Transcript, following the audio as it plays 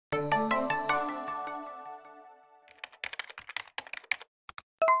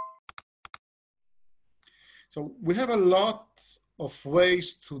So we have a lot of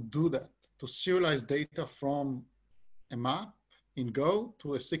ways to do that, to serialize data from a map in Go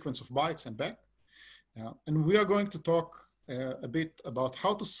to a sequence of bytes and back. And we are going to talk a bit about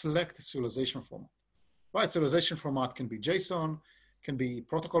how to select a serialization format. Right, serialization format can be JSON, can be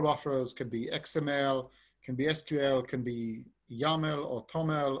protocol buffers, can be XML, can be SQL, can be YAML or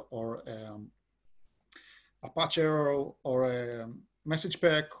TOML or Apache or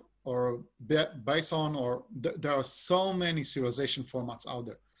MessagePack or BSON, or there are so many serialization formats out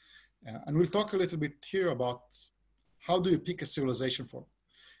there. And we'll talk a little bit here about how do you pick a serialization format.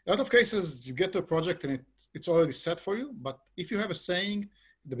 In a lot of cases, you get to a project and it's already set for you, but if you have a saying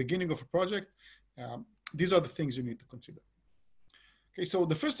at the beginning of a project, these are the things you need to consider. Okay, so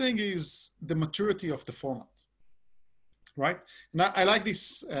the first thing is the maturity of the format, right? Now, I like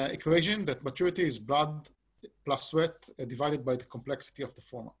this equation that maturity is blood plus sweat divided by the complexity of the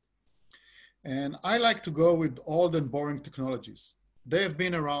format. And I like to go with old and boring technologies. They have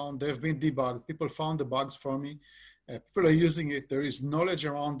been around, they've been debugged, people found the bugs for me, people are using it, there is knowledge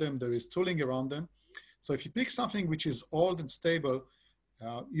around them, there is tooling around them. So if you pick something which is old and stable,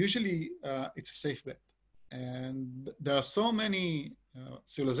 usually it's a safe bet. And there are so many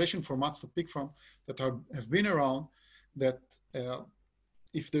serialization formats to pick from that have been around that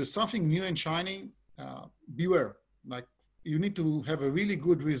if there's something new and shiny, beware. Like, you need to have a really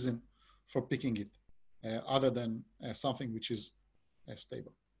good reason for picking it other than something which is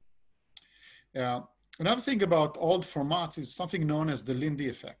stable. Another thing about old formats is something known as the Lindy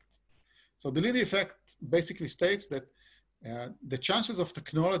effect. So the Lindy effect basically states that the chances of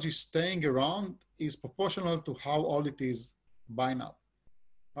technology staying around is proportional to how old it is by now,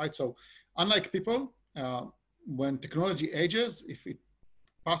 right? So unlike people, when technology ages, if it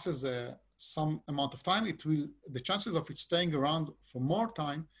passes some amount of time, the chances of it staying around for more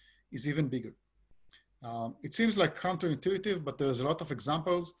time is even bigger. It seems like counterintuitive, but there's a lot of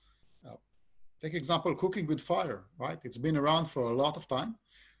examples. Take example, cooking with fire, right? It's been around for a lot of time,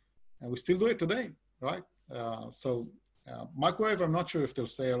 and we still do it today, right? Microwave, I'm not sure if they'll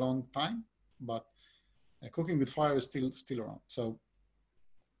stay a long time, but cooking with fire is still around. So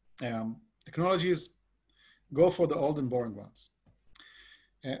technologies, go for the old and boring ones.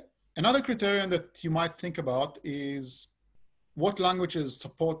 Another criterion that you might think about is what languages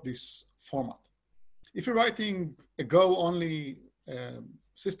support this format. If you're writing a Go-only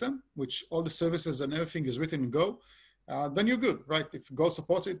system, which all the services and everything is written in Go, then you're good, right? If Go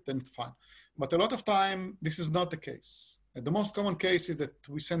supports it, then it's fine. But a lot of time, this is not the case. The most common case is that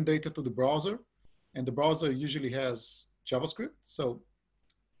we send data to the browser, and the browser usually has JavaScript. So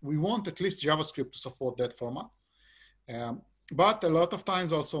we want at least JavaScript to support that format. But a lot of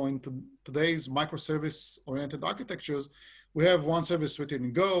times also in today's microservice-oriented architectures, we have one service written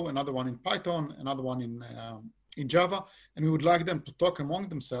in Go, another one in Python, another one in Java, and we would like them to talk among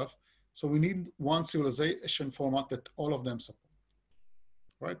themselves. So we need one serialization format that all of them support,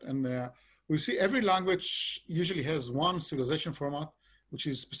 right? And we see every language usually has one serialization format, which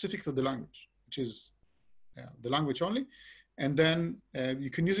is specific to the language, which is the language only. And then you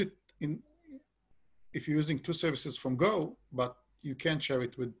can use it if you're using two services from Go, but you can't share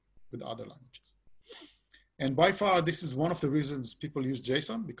it with other languages. And by far, this is one of the reasons people use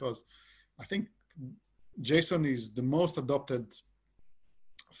JSON, because I think JSON is the most adopted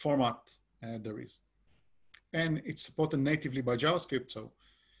format there is. And it's supported natively by JavaScript, so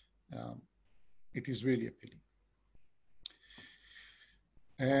it is really appealing.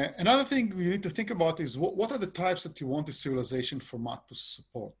 Another thing you need to think about is what are the types that you want the serialization format to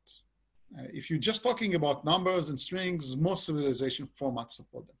support? If you're just talking about numbers and strings, most serialization formats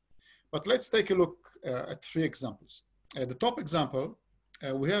support them. But let's take a look at 3 examples. The top example,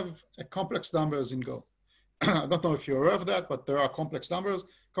 we have complex numbers in Go. I don't know if you're aware of that, but there are complex numbers.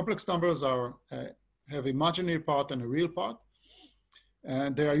 Complex numbers have imaginary part and a real part.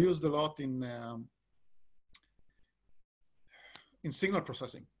 And they are used a lot in signal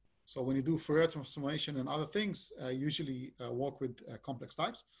processing. So when you do Fourier transformation and other things, usually work with complex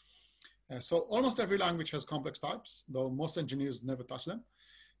types. So almost every language has complex types, though most engineers never touch them.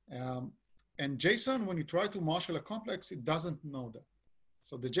 And JSON, when you try to marshal a complex, it doesn't know that.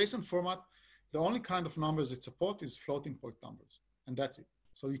 So the JSON format, the only kind of numbers it supports is floating point numbers, and that's it.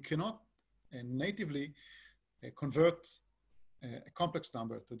 So you cannot natively convert a complex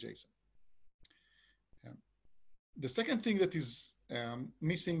number to JSON. The second thing that is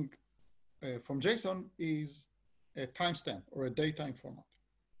missing from JSON is a timestamp or a datetime format.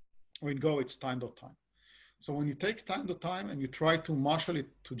 Or in Go, it's time.time. So when you take time.time and you try to marshal it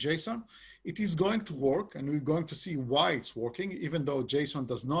to JSON, it is going to work, and we're going to see why it's working, even though JSON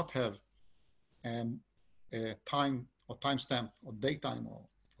does not have time or timestamp or datetime or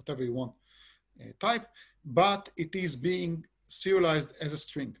whatever you want type, but it is being serialized as a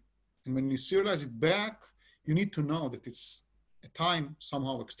string. And when you serialize it back, you need to know that it's a time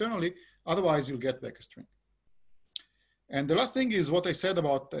somehow externally, otherwise you'll get back a string. And the last thing is what I said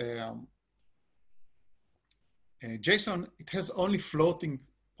about JSON, it has only floating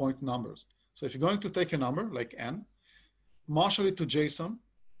point numbers. So if you're going to take a number like n, marshal it to JSON,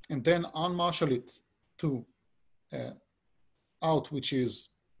 and then unmarshal it to out, which is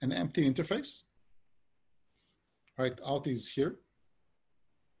an empty interface, right? Out is here.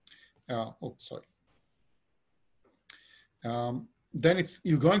 Oh, sorry. Then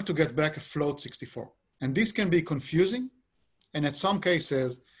you're going to get back a float 64. And this can be confusing. And in some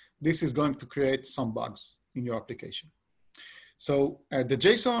cases, this is going to create some bugs in your application. So the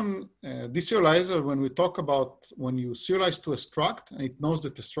JSON deserializer, when we talk about when you serialize to a struct and it knows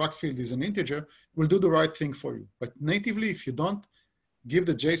that the struct field is an integer, will do the right thing for you. But natively, if you don't give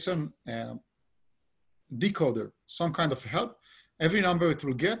the JSON decoder some kind of help, every number it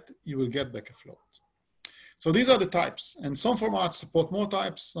will get, you will get back a float. So these are the types, and some formats support more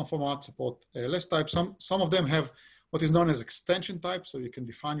types, some formats support less types. Some of them have what is known as extension types, so you can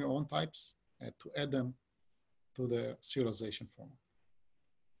define your own types to add them to the serialization format.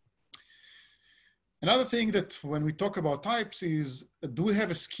 Another thing that when we talk about types is, do we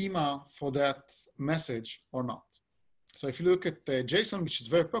have a schema for that message or not? So if you look at JSON, which is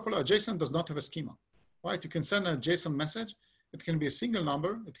very popular, JSON does not have a schema, right? You can send a JSON message. It can be a single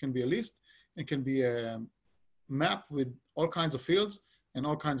number. It can be a list. It can be a map with all kinds of fields and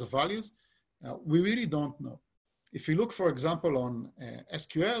all kinds of values. We really don't know. If you look, for example, on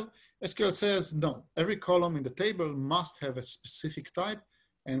SQL, SQL says, no, every column in the table must have a specific type.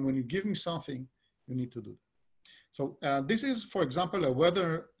 And when you give me something, you need to do that. So this is, for example, a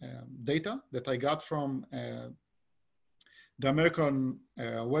weather data that I got from the American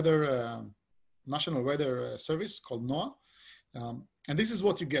National Weather Service called NOAA. And this is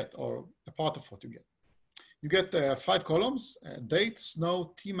what you get, or a part of what you get. You get 5 columns, date,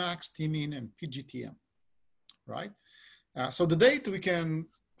 snow, Tmax, Tmin, and PGTM, right? So the date we can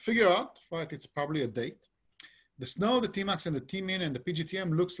figure out, right? It's probably a date. The snow, the Tmax, and the Tmin, and the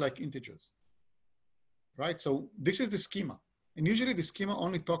PGTM looks like integers, right? So this is the schema. And usually the schema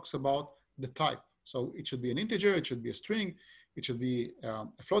only talks about the type. So it should be an integer, it should be a string, it should be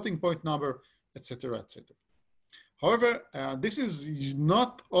a floating point number, etc., etc. However, this is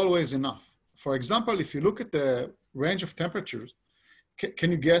not always enough. For example, if you look at the range of temperatures,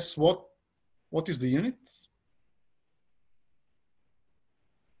 can you guess what is the unit?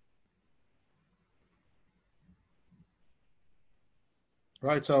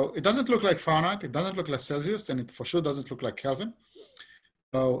 Right, so it doesn't look like Fahrenheit, it doesn't look like Celsius, and it for sure doesn't look like Kelvin.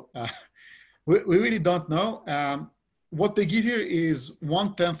 So we really don't know. What they give here is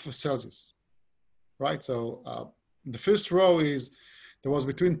 1/10 of Celsius, right? So the first row is, there was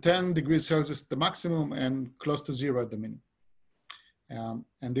between 10 degrees Celsius, the maximum, and close to 0 at the minimum.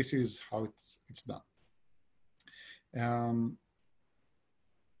 And this is how it's done.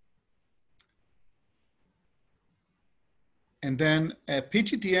 And then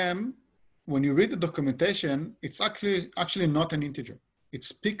PGTM, when you read the documentation, it's actually not an integer.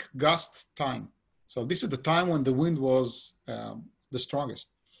 It's peak gust time. So this is the time when the wind was the strongest.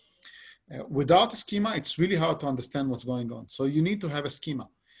 Without a schema, it's really hard to understand what's going on. So you need to have a schema.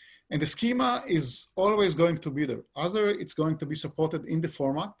 And the schema is always going to be there. Either it's going to be supported in the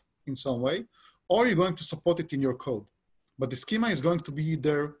format in some way, or you're going to support it in your code. But the schema is going to be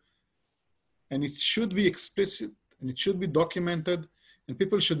there, and it should be explicit, and it should be documented, and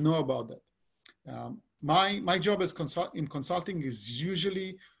people should know about that. My job as in consulting is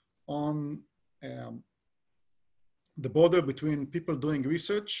usually on the border between people doing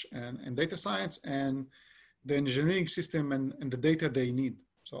research and data science and the engineering system and the data they need.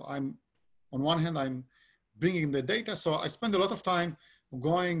 So on one hand, I'm bringing the data. So I spend a lot of time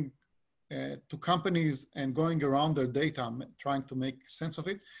going to companies and going around their data, trying to make sense of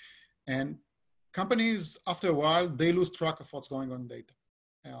it. And companies, after a while, they lose track of what's going on in data.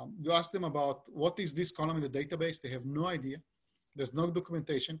 You ask them about what is this column in the database, they have no idea. There's no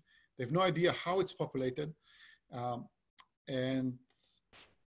documentation. They have no idea how it's populated. And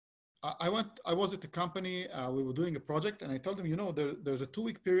I was at a company, we were doing a project, and I told them, you know, there's a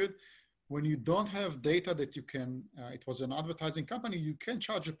 2-week period when you don't have data that you can, it was an advertising company, you can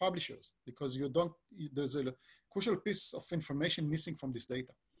charge the publishers because there's a crucial piece of information missing from this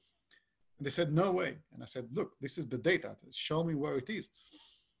data. And they said, no way. And I said, look, this is the data. Show me where it is.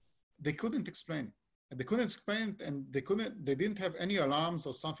 They couldn't explain it. they couldn't explain it, and they didn't have any alarms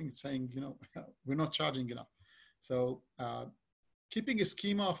or something saying, you know, we're not charging enough. So keeping a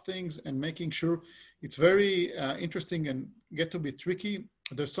schema of things and making sure it's very interesting and get to be tricky.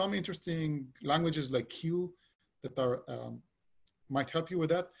 There's some interesting languages like Q that are might help you with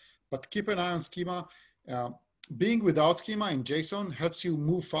that, but keep an eye on schema. Being without schema in JSON helps you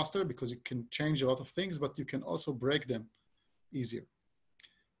move faster because you can change a lot of things, but you can also break them easier.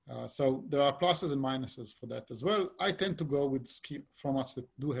 So there are pluses and minuses for that as well. I tend to go with formats that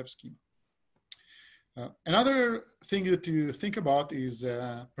do have schema. Another thing that you think about is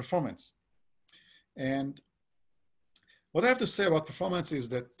performance. And what I have to say about performance is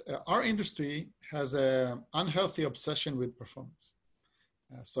that our industry has an unhealthy obsession with performance.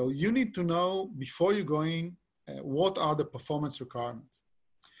 So you need to know before you go in, what are the performance requirements.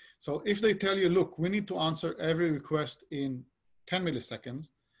 So if they tell you, look, we need to answer every request in 10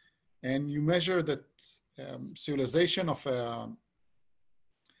 milliseconds, and you measure that serialization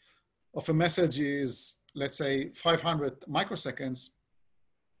of a message is, let's say, 500 microseconds,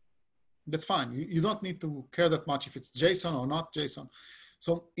 that's fine. You don't need to care that much if it's JSON or not JSON.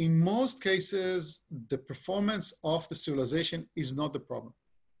 So in most cases, the performance of the serialization is not the problem.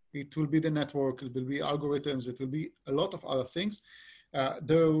 It will be the network, it will be algorithms, it will be a lot of other things.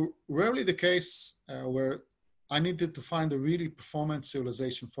 Though rarely the case where I needed to find a really performant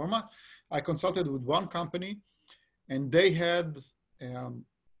serialization format. I consulted with one company, and they had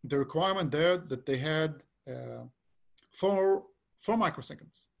the requirement there that they had 4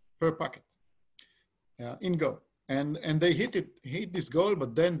 microseconds per packet in Go. And they hit this goal,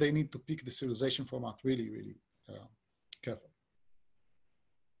 but then they need to pick the serialization format really, really careful.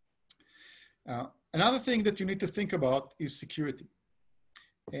 Another thing that you need to think about is security.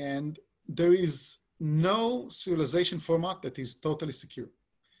 And there is no serialization format that is totally secure.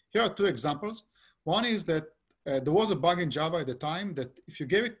 Here are 2 examples. One is that there was a bug in Java at the time that if you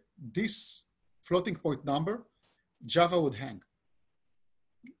gave it this floating point number, Java would hang.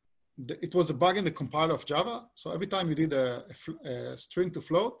 It was a bug in the compiler of Java. So every time you did a string to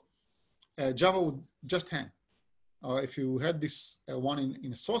float, Java would just hang. Or if you had this one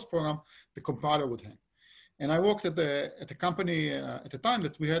in a source program, the compiler would hang. And I worked at the company at the time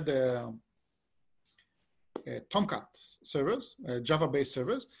that we had Tomcat servers, Java-based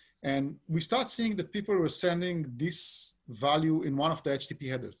servers, and we start seeing that people were sending this value in one of the HTTP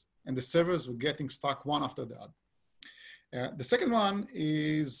headers, and the servers were getting stuck one after the other. The second one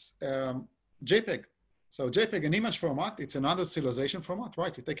is JPEG. So JPEG, an image format, it's another serialization format,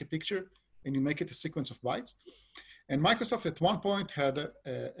 right? You take a picture and you make it a sequence of bytes. And Microsoft at one point had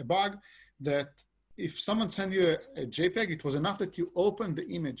a bug that if someone sent you a JPEG, it was enough that you open the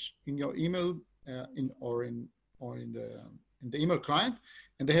image in your email in the email client,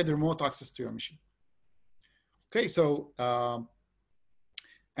 and they had remote access to your machine. Okay, so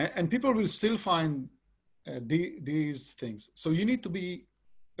and people will still find these things. So you need to be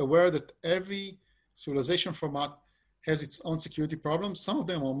aware that every serialization format has its own security problems. Some of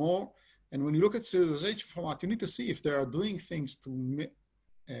them are more. And when you look at serialization format, you need to see if they are doing things to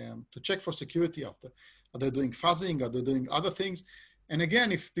check for security after. Are they doing fuzzing? Are they doing other things? And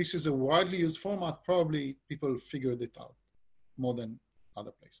again, if this is a widely used format, probably people figured it out more than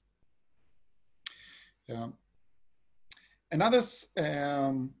other places. Another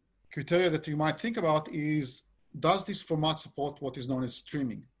criteria that you might think about is, does this format support what is known as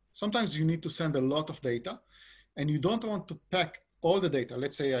streaming? Sometimes you need to send a lot of data, and you don't want to pack all the data.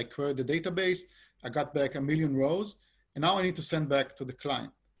 Let's say I queried the database, I got back 1 million rows, and now I need to send back to the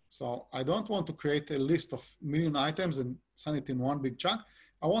client. So I don't want to create a list of 1 million items and send it in one big chunk.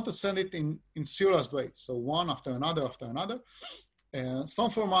 I want to send it in serialized way. So one after another after another. Some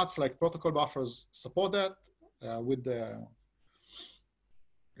formats like protocol buffers support that with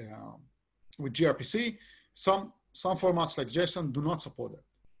gRPC. Some formats like JSON do not support that.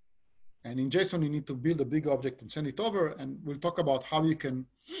 And in JSON, you need to build a big object and send it over. And we'll talk about how you can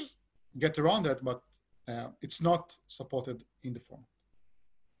get around that, but it's not supported in the format.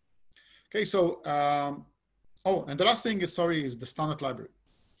 Okay, so, oh, and the last thing is, sorry, is the standard library.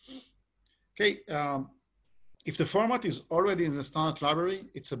 Okay, if the format is already in the standard library,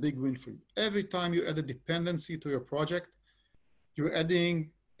 it's a big win for you. Every time you add a dependency to your project, you're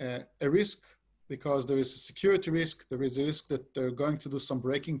adding a risk, because there is a security risk. There is a risk that they're going to do some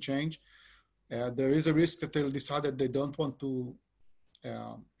breaking change. There is a risk that they'll decide that they don't want to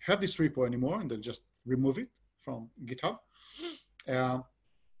have this repo anymore, and they'll just remove it from GitHub.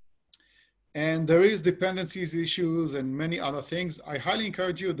 And there is dependencies issues and many other things. I highly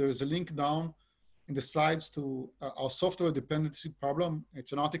encourage you. There is a link down in the slides to our software dependency problem.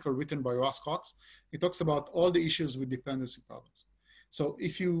 It's an article written by Ross Cox. It talks about all the issues with dependency problems. So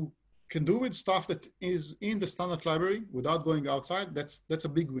if you can do with stuff that is in the standard library without going outside, that's a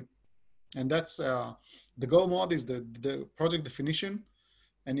big win. And that's the Go mode is the project definition.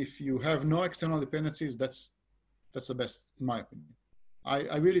 And if you have no external dependencies, that's the best, in my opinion.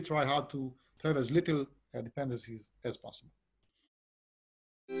 I really try hard to have as little dependencies as possible.